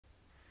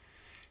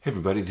Hey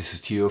everybody, this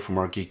is Tio from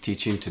Art Geek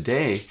Teaching.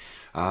 Today,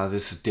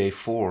 this is day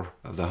 4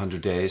 of the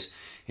 100 days,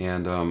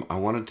 and I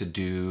wanted to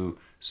do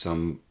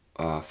some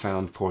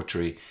found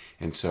poetry,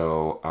 and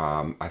so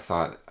I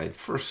thought I'd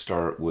first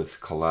start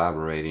with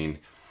collaborating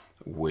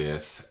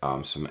with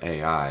some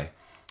AI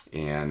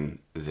and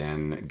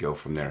then go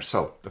from there.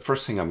 So the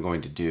first thing I'm going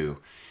to do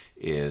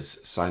is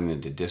sign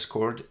into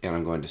Discord, and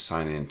I'm going to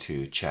sign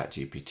into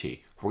ChatGPT.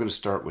 We're going to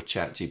start with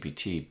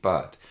ChatGPT,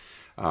 but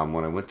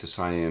when I went to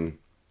sign in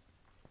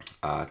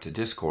to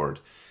Discord,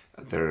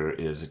 there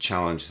is a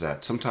challenge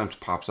that sometimes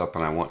pops up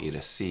and I want you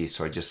to see,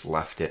 so I just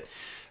left it.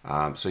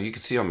 So you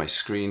can see on my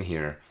screen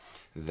here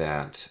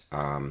that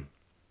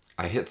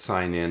I hit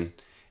sign in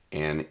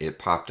and it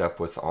popped up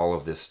with all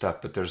of this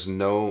stuff, but there's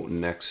no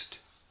next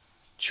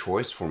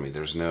choice for me.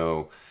 There's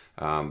no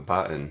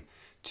button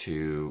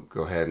to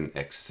go ahead and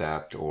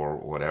accept or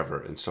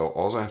whatever. And so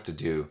all I have to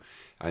do,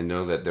 I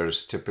know that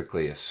there's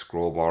typically a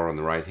scroll bar on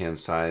the right hand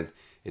side.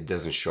 It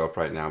doesn't show up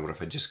right now, but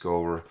if I just go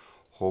over,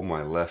 hold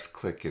my left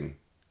click and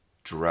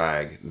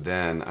drag,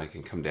 then I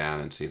can come down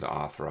and see the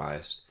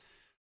authorized.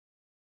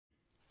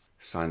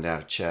 Signed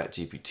out of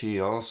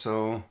ChatGPT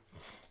also.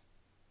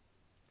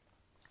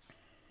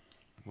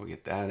 We'll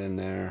get that in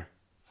there.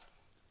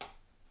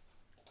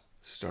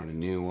 Start a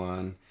new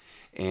one.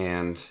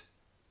 And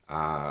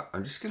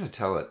I'm just going to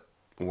tell it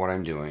what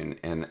I'm doing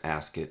and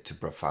ask it to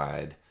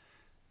provide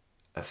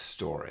a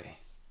story.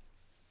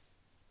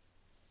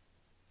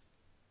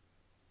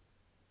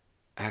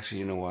 Actually,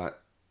 you know what?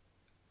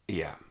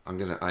 Yeah,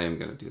 I am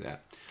gonna do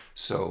that.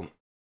 So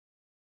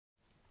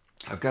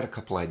I've got a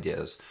couple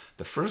ideas.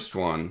 The first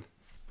one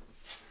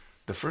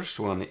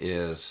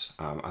is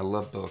I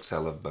love books. I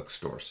love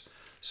bookstores.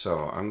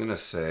 So I'm gonna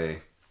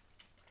say,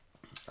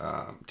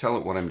 tell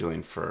it what I'm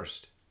doing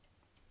first.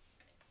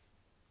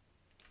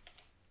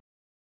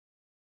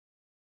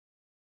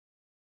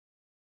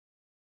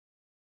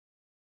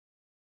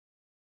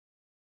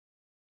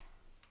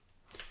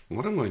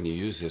 What I'm going to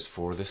use this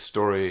for, this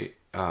story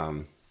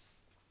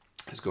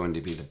is going to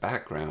be the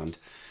background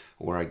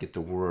where I get the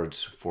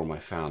words for my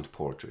found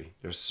poetry.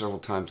 There's several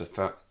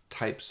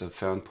types of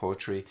found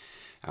poetry.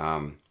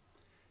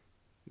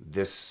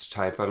 This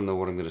type, I don't know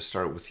what I'm going to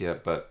start with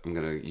yet, but I'm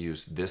going to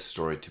use this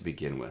story to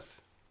begin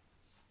with.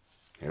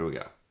 Here we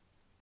go.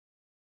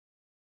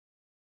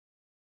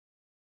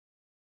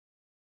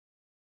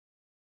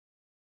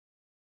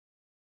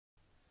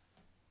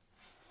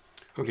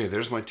 Okay,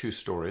 there's my two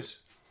stories.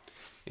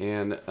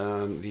 And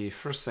the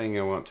first thing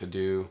I want to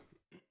do,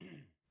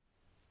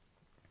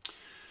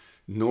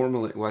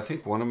 normally, well, I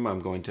think one of them I'm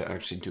going to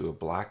actually do a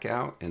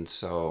blackout, and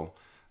so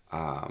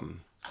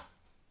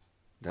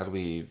that'll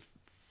be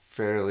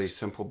fairly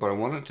simple, but I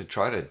wanted to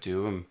try to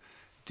do them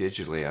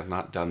digitally. I've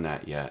not done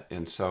that yet,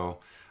 and so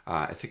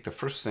I think the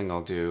first thing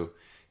I'll do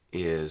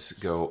is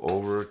go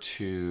over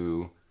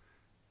to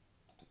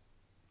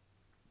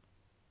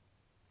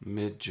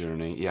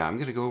Midjourney. Yeah, I'm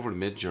going to go over to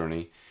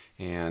Midjourney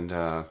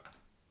and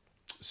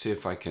see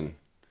if I can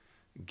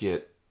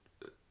get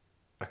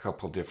a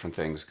couple different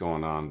things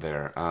going on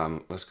there.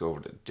 Let's go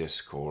over to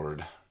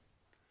Discord.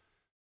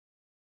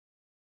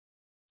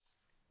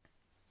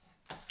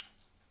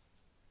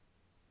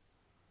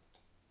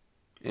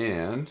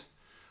 And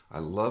I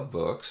love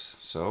books,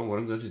 so what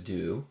I'm going to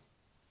do,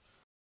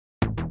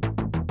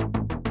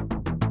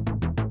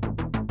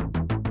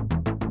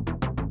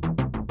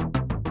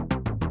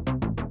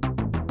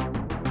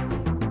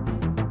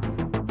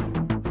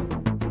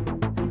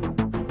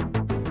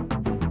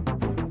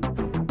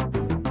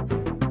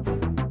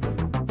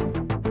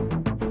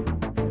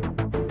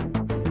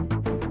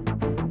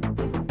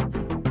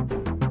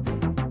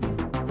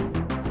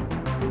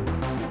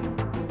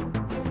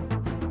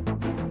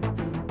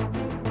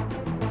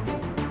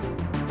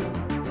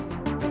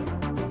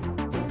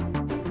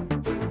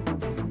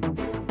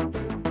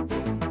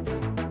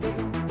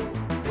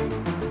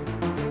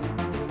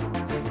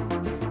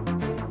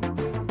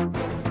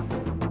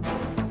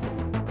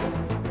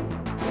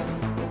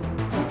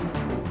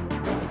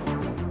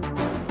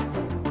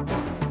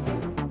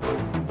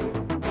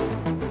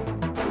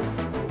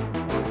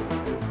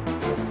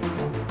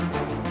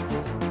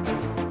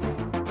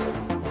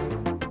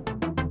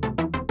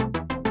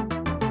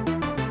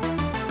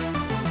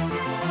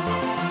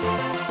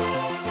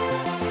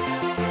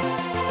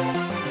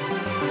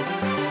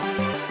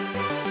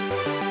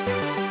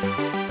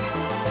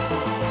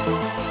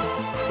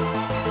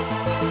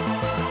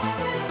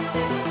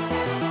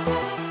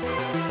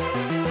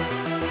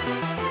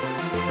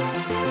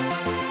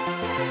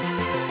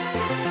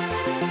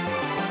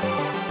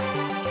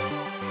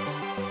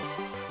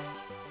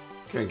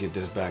 gonna get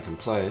this back in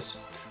place.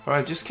 All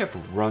right, I just kept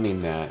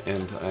running that,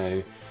 and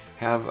I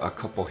have a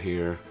couple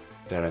here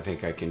that I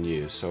think I can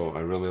use. So I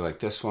really like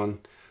this one.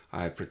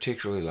 I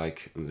particularly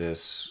like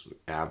this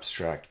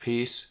abstract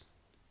piece.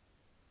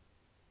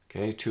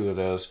 Okay, 2 of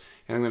those.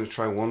 And I'm going to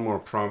try one more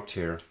prompt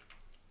here.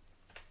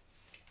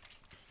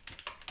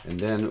 And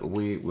then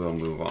we will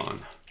move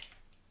on.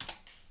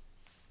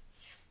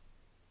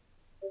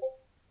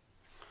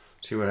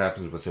 See what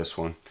happens with this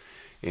one.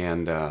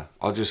 And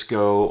I'll just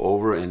go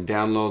over and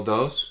download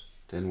those.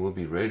 Then we'll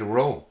be ready to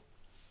roll.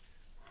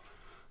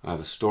 I have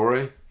a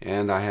story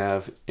and I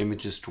have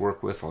images to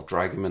work with. I'll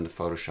drag them into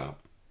Photoshop.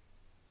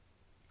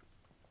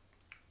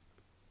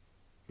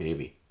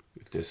 Maybe,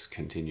 if this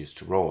continues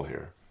to roll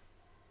here.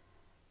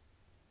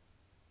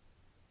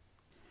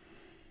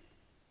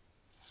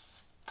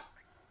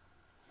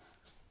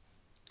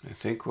 I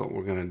think what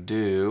we're going to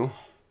do,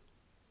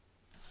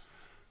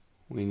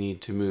 we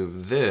need to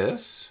move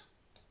this.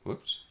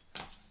 Whoops.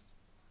 I'm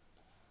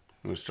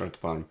going to start at the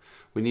bottom.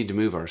 We need to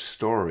move our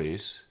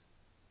stories.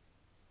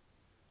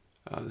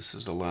 This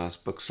is the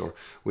last bookstore.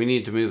 We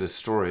need to move the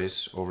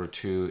stories over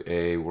to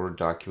a Word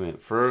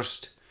document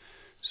first.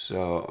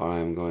 So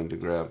I'm going to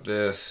grab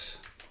this,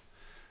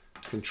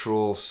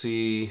 Control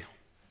C.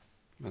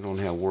 I don't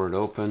have Word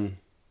open.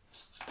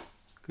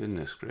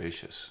 Goodness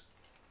gracious.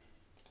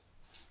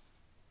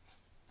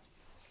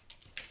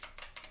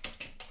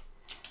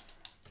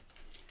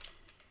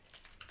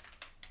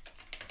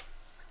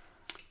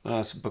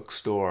 Last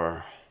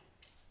bookstore.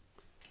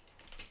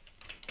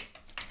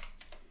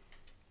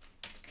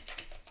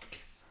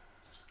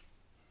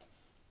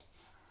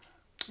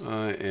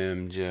 I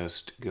am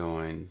just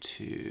going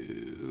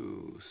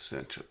to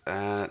center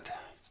that.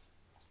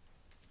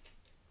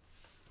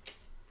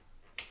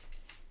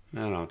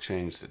 Then I'll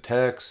change the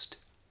text.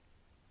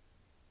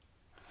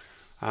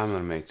 I'm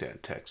going to make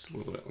that text a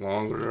little bit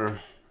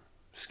longer.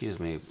 Excuse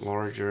me,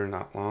 larger,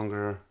 not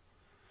longer.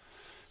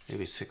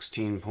 Maybe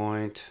 16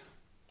 point.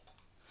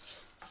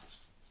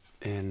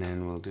 And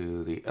then we'll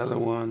do the other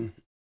one.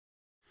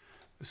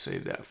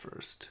 Save that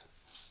first.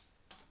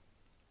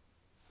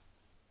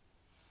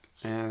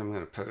 And I'm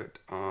going to put it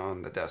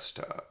on the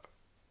desktop.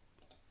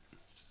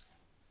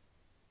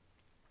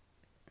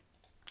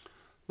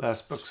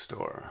 Last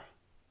bookstore.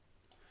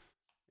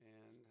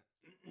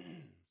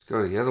 And let's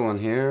go to the other one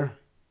here.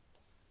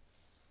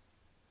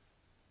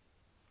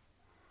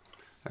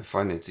 I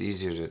find it's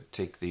easier to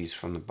take these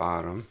from the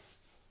bottom.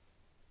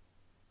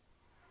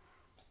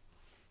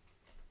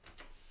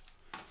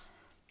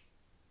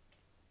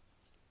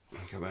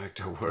 Go back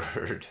to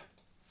Word.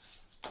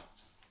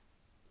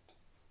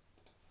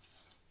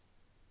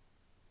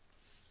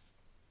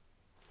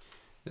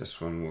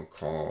 This one we'll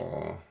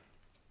call,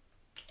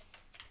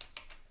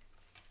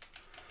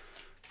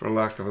 for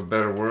lack of a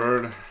better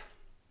word,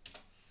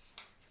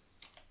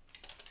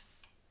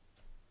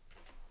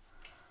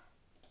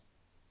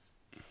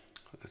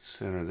 let's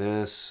center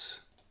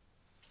this.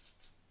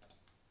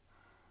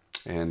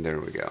 And there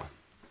we go.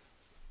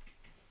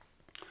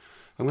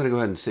 I'm going to go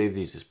ahead and save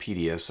these as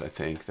PDFs, I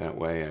think. That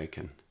way I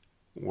can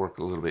work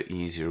a little bit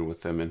easier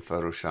with them in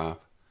Photoshop.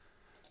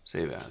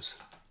 Save as.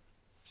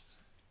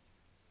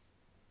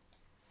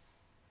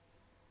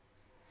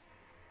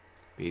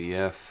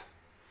 PDF.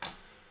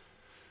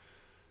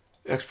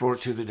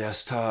 Export to the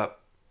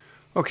desktop.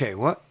 Okay,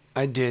 what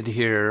I did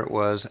here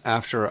was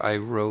after I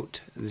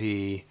wrote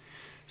the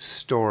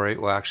story,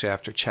 well actually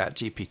after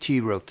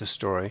ChatGPT wrote the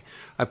story,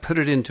 I put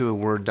it into a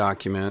Word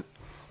document.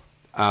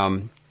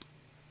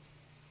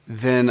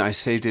 Then I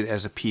saved it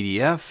as a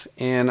PDF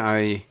and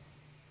I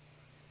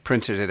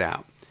printed it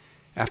out.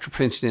 After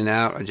printing it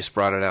out, I just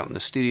brought it out in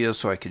the studio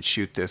so I could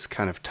shoot this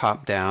kind of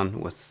top down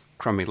with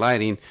crummy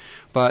lighting.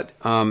 But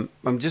I'm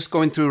just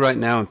going through right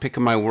now and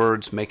picking my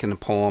words, making a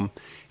poem.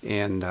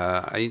 And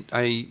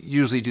I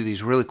usually do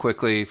these really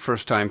quickly,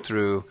 first time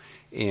through.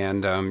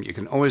 And you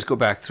can always go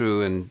back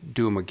through and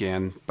do them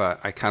again.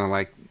 But I kind of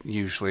like,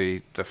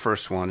 usually the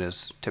first one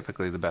is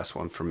typically the best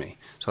one for me.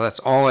 So that's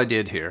all I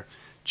did here.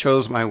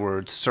 Chose my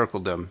words,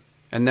 circled them,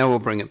 and then we'll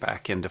bring it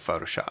back into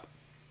Photoshop.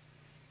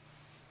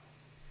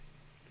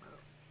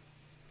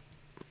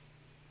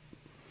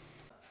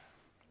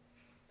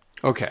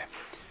 Okay,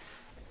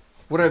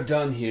 what I've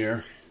done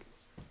here,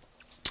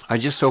 I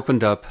just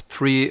opened up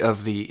 3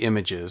 of the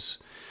images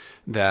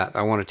that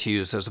I wanted to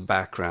use as a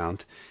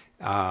background.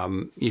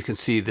 You can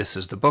see this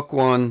is the book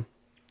one.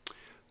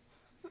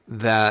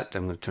 That,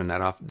 I'm going to turn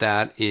that off.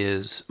 That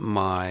is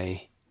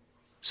my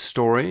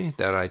story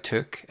that I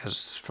took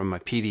as from my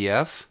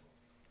PDF.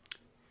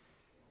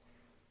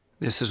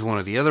 This is one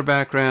of the other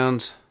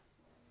backgrounds,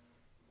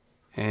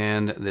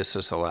 and this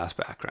is the last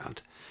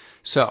background.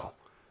 So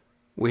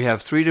we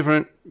have 3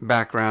 different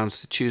backgrounds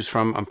to choose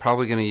from. I'm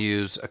probably going to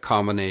use a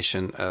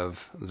combination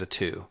of the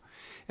 2.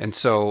 And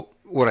so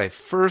what I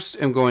first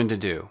am going to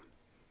do,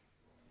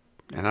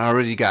 and I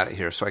already got it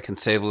here so I can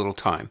save a little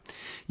time.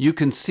 You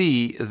can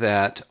see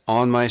that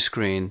on my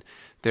screen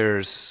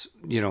there's,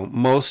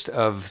 most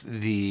of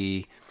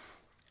the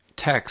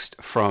text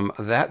from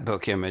that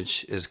book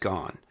image is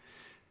gone.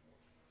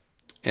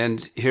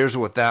 And here's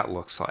what that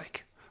looks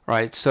like,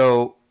 right?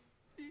 So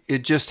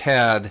it just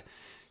had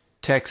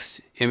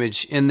text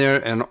image in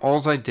there, and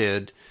all I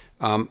did,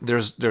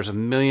 there's a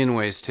million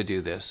ways to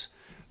do this.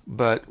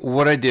 But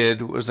what I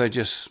did was I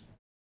just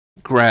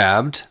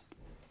grabbed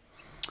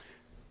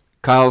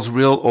Kyle's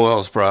Real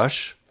Oils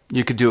brush.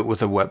 You could do it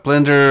with a wet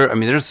blender. I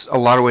mean, there's a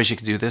lot of ways you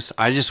could do this.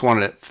 I just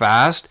wanted it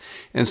fast.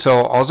 And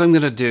so all I'm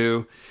going to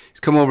do is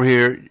come over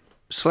here,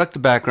 select the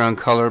background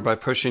color by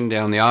pushing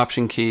down the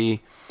Option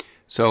key.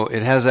 So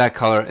it has that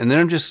color, and then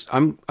I'm just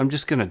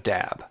going to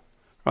dab,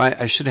 right?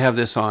 I should have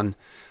this on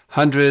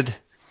 100.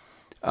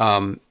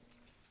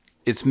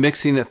 It's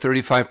mixing at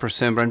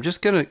 35%, but I'm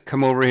just going to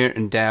come over here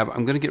and dab.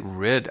 I'm going to get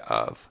rid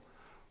of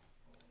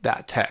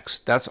that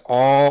text. That's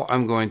all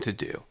I'm going to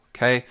do,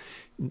 okay?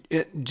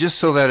 Just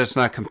so that it's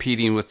not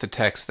competing with the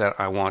text that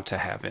I want to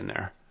have in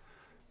there,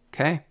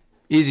 okay?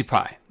 Easy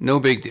pie, no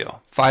big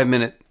deal. 5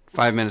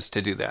 minutes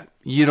to do that.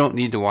 You don't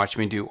need to watch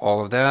me do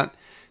all of that.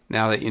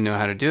 Now that you know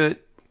how to do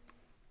it,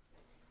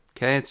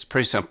 okay, it's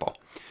pretty simple.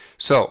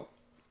 So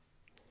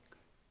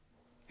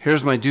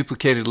here's my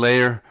duplicated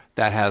layer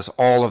that has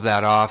all of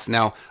that off.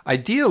 Now,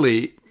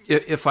 ideally,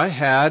 if I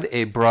had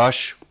a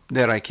brush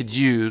that I could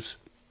use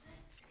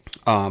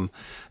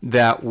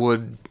that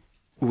would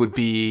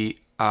be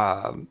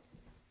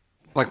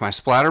like my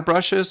splatter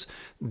brushes,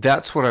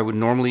 that's what I would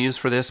normally use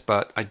for this,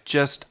 but I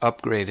just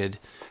upgraded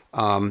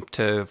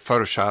to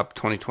Photoshop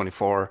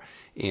 2024,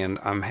 and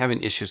I'm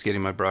having issues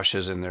getting my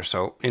brushes in there.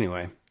 So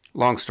anyway,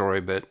 long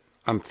story, but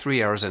I'm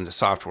 3 hours into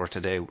software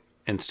today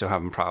and still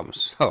having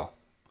problems. So, all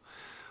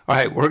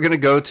right, we're going to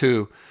go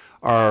to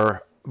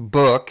our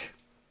book,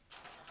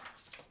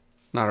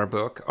 not our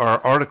book,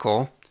 our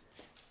article,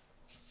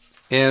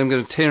 and I'm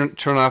going to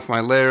turn off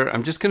my layer.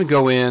 I'm just going to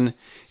go in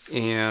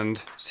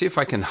and see if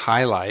I can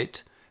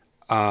highlight,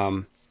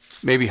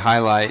 maybe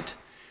highlight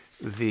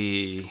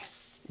the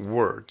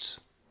words.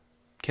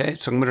 Okay,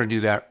 so I'm going to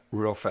do that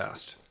real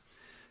fast.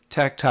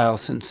 Tactile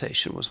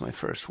sensation was my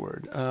first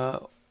word.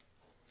 So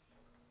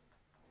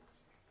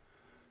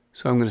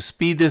I'm going to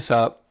speed this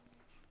up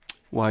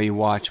while you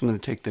watch. I'm going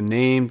to take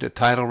the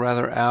title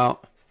rather,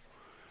 out.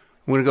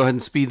 I'm going to go ahead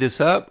and speed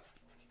this up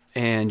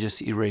and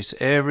just erase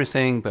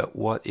everything but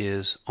what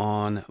is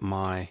on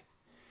my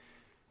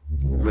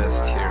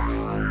list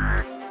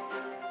here.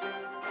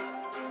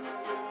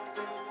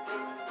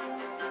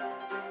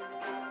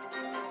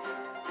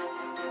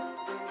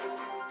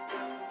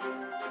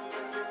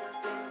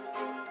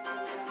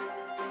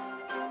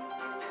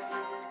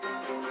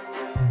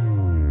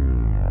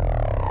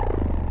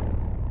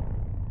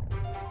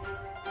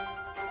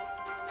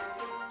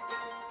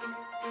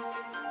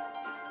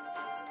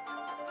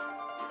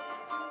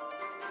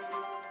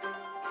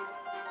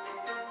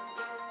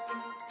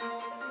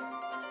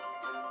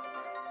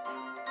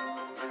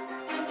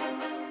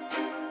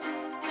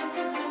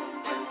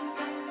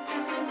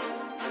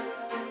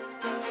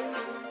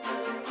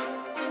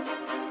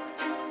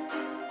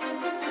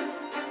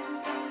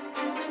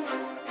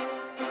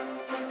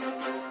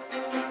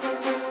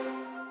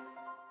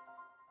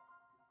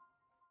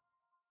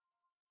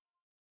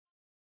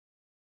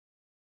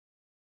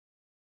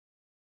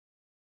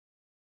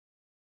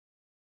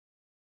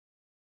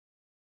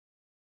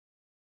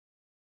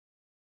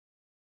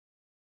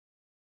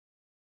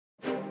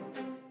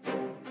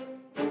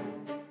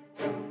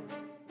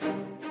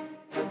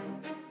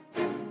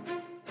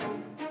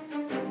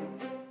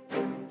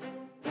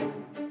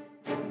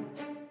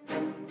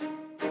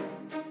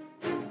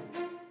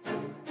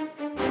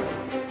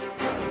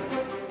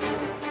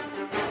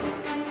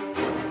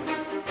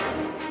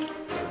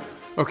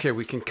 Okay,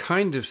 we can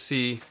kind of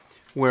see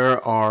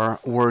where our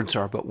words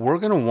are, but we're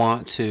going to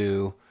want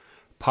to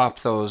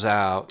pop those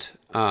out.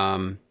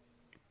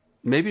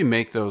 Maybe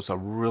make those a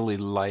really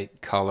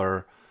light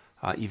color,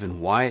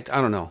 even white.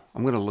 I don't know.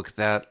 I'm going to look at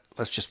that.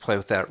 Let's just play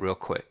with that real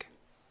quick.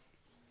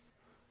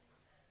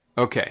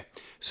 Okay,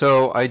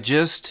 so I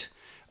just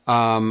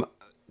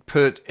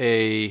put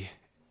a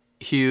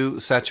hue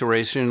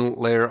saturation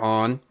layer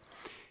on,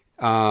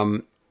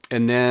 and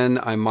then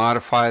I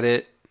modified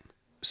it.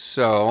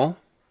 So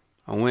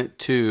I went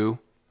to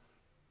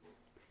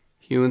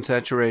hue and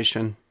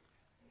saturation,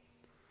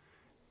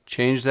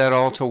 changed that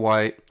all to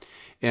white,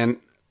 and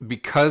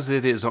because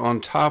it is on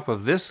top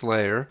of this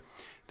layer,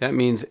 that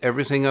means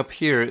everything up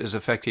here is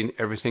affecting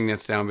everything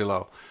that's down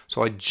below.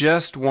 So I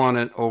just want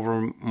it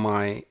over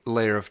my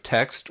layer of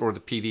text or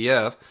the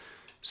PDF.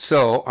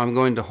 So I'm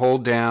going to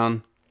hold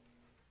down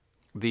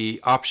the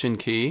Option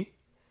key,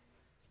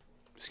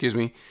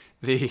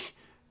 the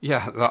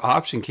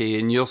Option key,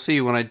 and you'll see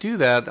when I do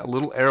that, a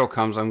little arrow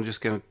comes. I'm just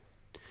going to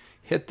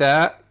hit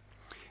that,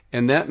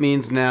 and that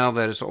means now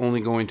that it's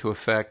only going to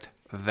affect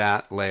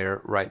that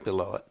layer right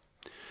below it.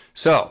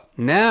 So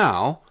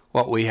now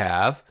what we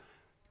have: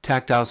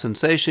 tactile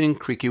sensation,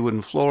 creaky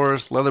wooden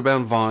floors,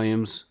 leather-bound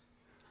volumes,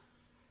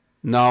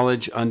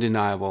 knowledge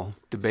undeniable,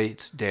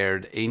 debates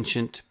dared,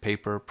 ancient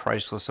paper,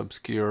 priceless,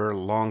 obscure,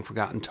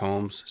 long-forgotten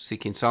tomes,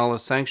 seeking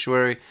solace,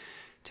 sanctuary,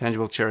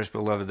 tangible, cherished,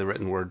 beloved, the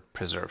written word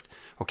preserved.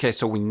 Okay,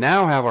 so we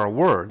now have our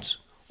words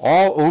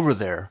all over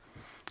there.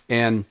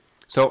 And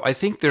so I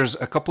think there's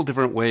a couple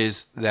different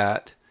ways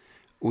that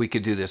we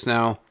could do this.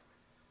 Now,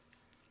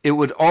 it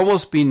would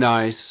almost be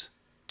nice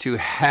to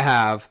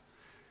have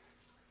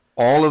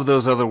all of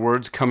those other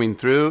words coming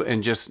through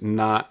and just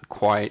not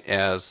quite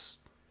as,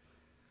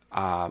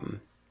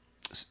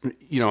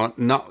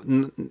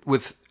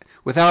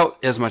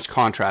 without as much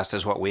contrast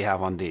as what we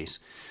have on these.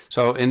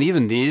 So, and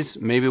even these,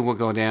 maybe we'll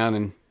go down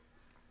and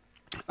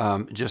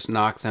just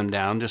knock them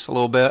down just a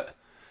little bit.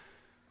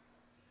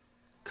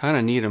 Kind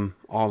of need them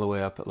all the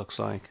way up, it looks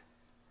like.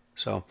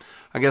 So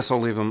I guess I'll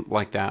leave them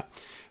like that.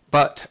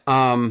 But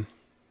I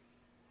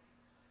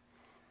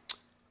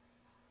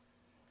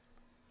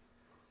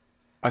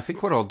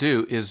think what I'll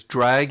do is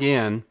drag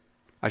in.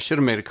 I should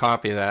have made a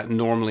copy of that.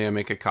 Normally I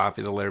make a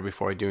copy of the layer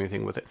before I do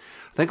anything with it.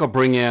 I think I'll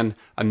bring in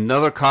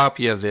another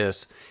copy of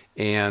this,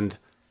 and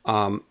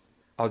I'll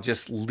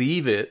just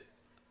leave it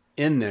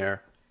in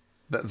there,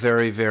 but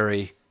very,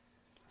 very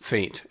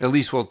faint. At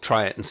least we'll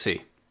try it and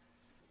see.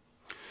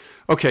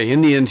 Okay,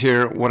 in the end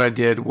here, what I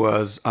did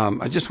was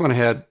I just went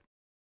ahead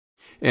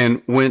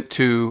and went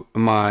to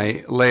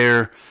my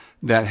layer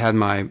that had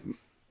my,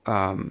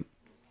 the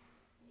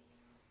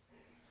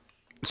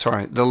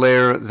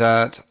layer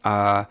that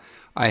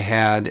I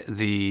had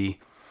the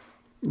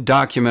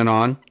document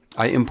on.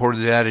 I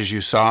imported that, as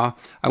you saw.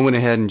 I went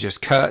ahead and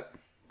just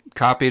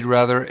copied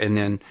rather, and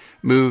then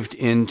moved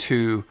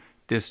into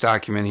this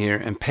document here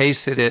and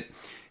pasted it.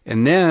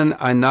 And then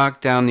I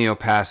knocked down the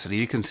opacity.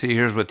 You can see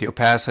here's what the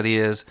opacity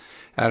is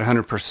at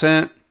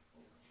 100%.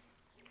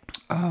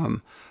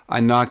 I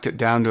knocked it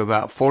down to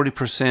about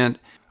 40%.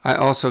 I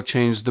also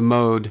changed the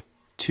mode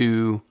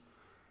to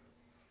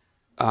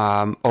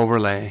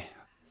overlay.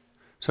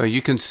 So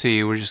you can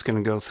see we're just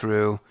going to go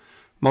through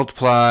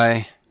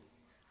multiply,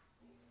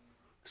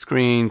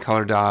 screen,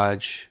 color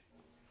dodge,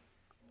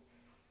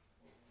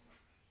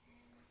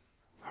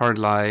 hard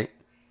light.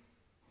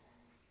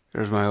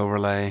 There's my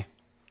overlay.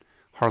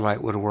 Hard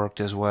light would have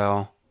worked as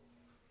well.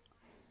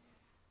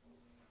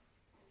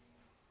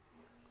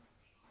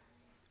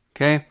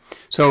 Okay,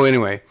 so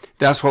anyway,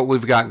 that's what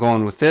we've got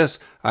going with this.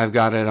 I've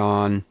got it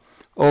on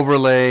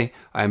overlay.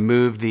 I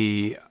moved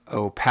the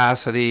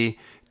opacity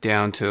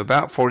down to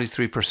about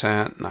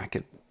 43%, and I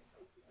could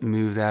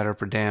move that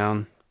up or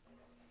down.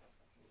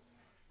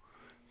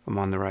 I'm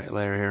on the right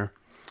layer here.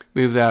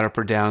 Move that up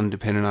or down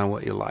depending on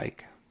what you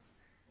like.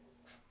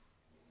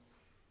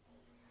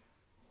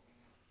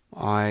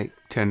 I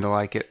tend to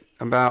like it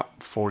about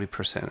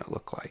 40%, it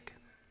looked like.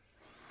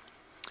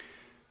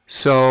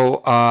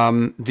 So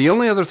the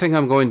only other thing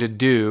I'm going to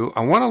do,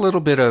 I want a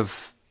little bit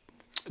of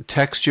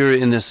texture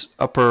in this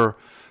upper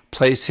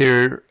place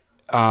here.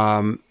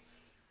 And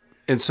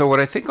so what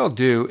I think I'll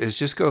do is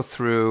just go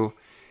through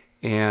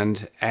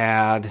and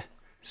add,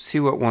 see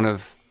what one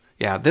of,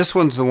 yeah, this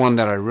one's the one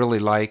that I really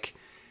like.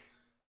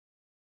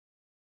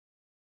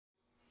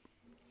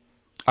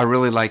 I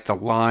really like the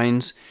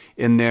lines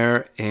in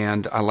there,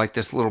 and I like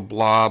this little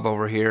blob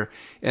over here.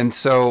 And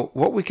so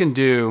what we can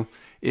do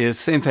is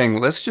same thing.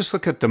 Let's just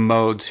look at the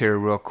modes here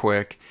real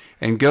quick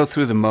and go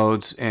through the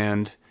modes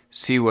and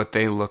see what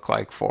they look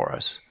like for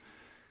us.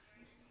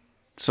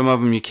 Some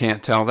of them you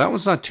can't tell. That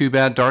one's not too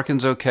bad.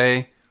 Darken's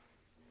okay.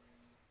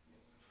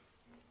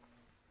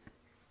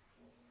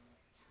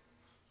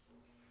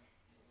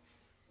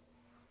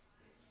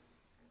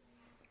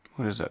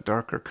 What is that?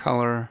 Darker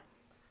color.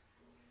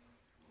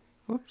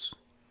 Whoops.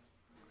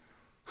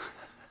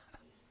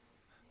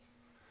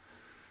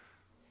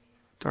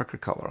 Darker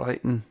color,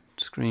 lighten,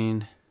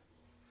 screen.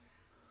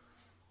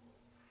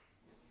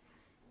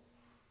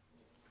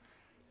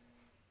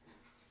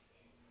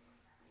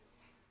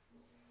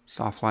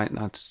 Soft light,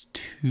 not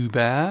too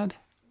bad.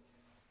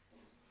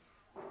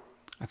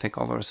 I think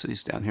all the rest of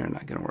these down here are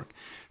not going to work.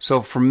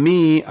 So for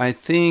me, I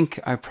think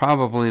I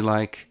probably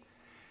like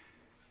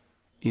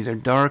either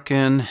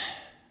darken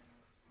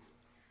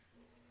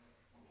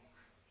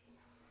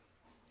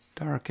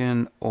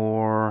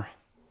or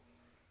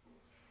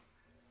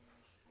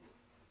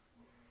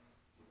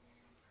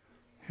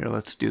here,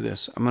 let's do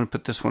this. I'm going to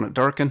put this one at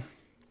darken.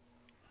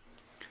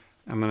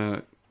 I'm going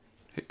to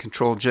hit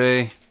Control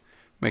J,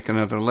 make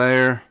another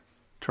layer,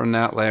 turn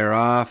that layer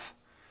off,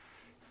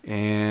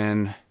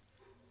 and I'm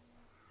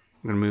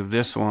going to move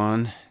this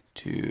one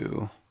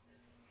to,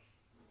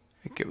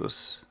 I think it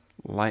was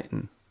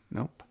lighten.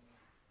 Nope.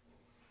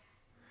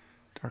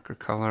 Darker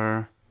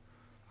color.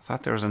 I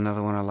thought there was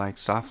another one I liked.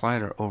 Soft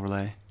light or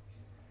overlay?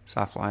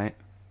 Soft light.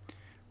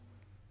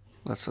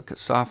 Let's look at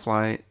soft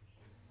light.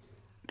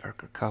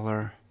 Darker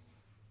color.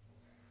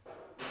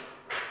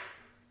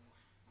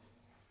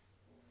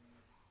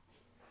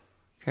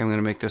 Okay, I'm going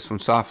to make this one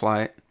soft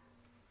light.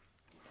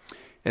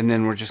 And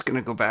then we're just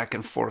going to go back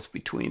and forth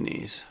between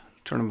these.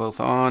 Turn them both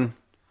on.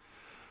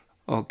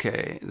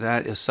 Okay,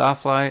 that is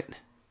soft light.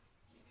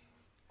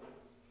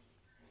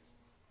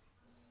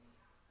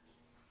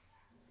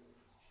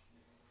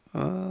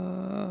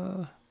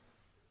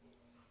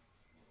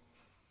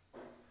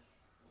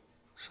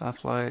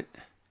 Soft light.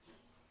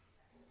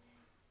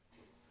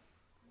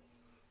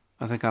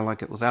 I think I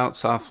like it without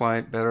soft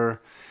light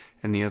better.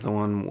 And the other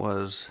one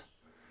was,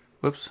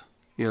 whoops,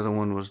 the other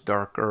one was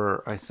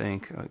darker, I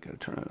think. I gotta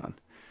turn it on.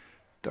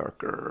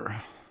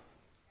 Darker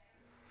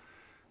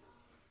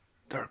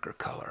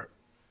color.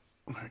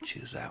 I'm gonna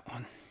choose that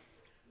one.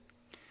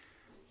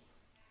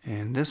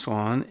 And this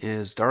one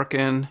is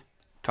darken.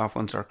 Top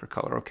one's darker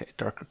color. Okay,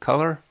 darker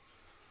color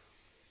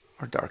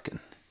or darken.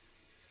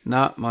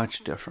 Not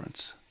much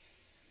difference.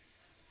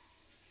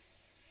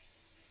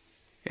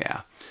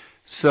 Yeah.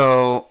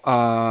 So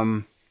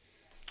I'm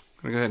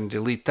going to go ahead and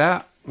delete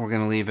that. We're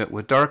going to leave it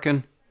with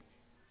darken.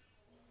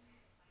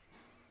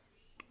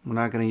 We're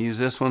not going to use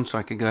this one, so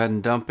I could go ahead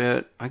and dump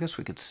it. I guess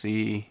we could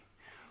see.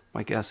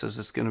 My guess is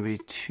it's going to be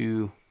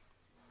too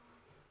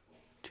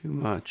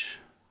much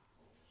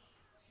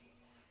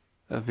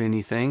of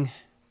anything.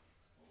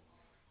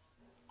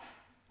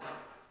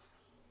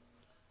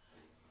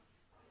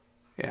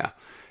 Yeah.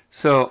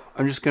 So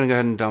I'm just going to go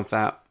ahead and dump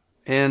that.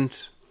 And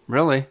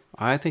really,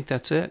 I think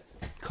that's it.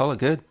 Call it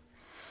good.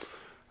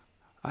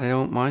 I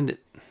don't mind it.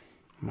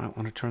 Might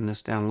want to turn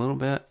this down a little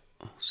bit.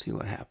 See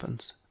what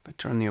happens. If I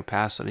turn the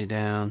opacity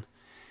down,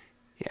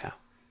 yeah.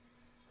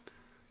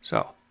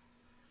 So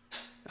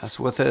that's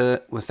with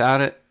it.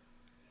 Without it,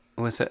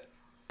 with it,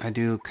 I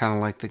do kind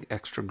of like the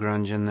extra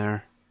grunge in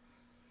there.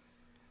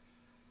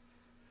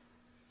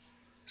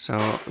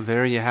 So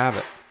there you have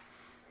it.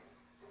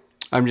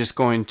 I'm just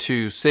going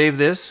to save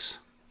this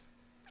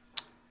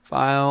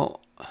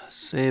file,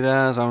 save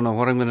as. I don't know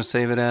what I'm going to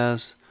save it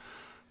as.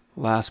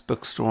 Last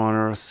bookstore on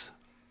earth.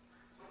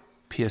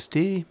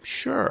 PSD?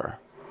 Sure.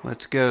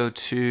 Let's go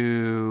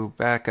to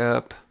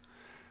backup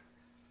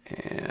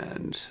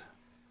and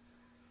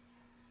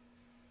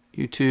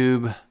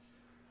YouTube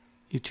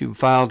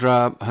file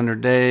drop, 100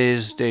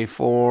 days, day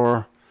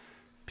 4,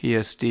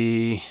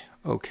 PSD,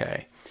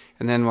 okay.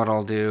 And then what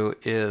I'll do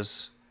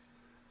is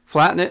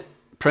flatten it,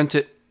 print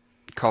it,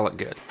 call it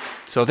good.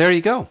 So there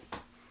you go.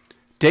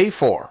 Day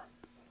 4,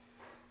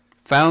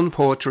 found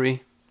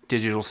poetry,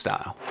 digital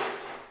style.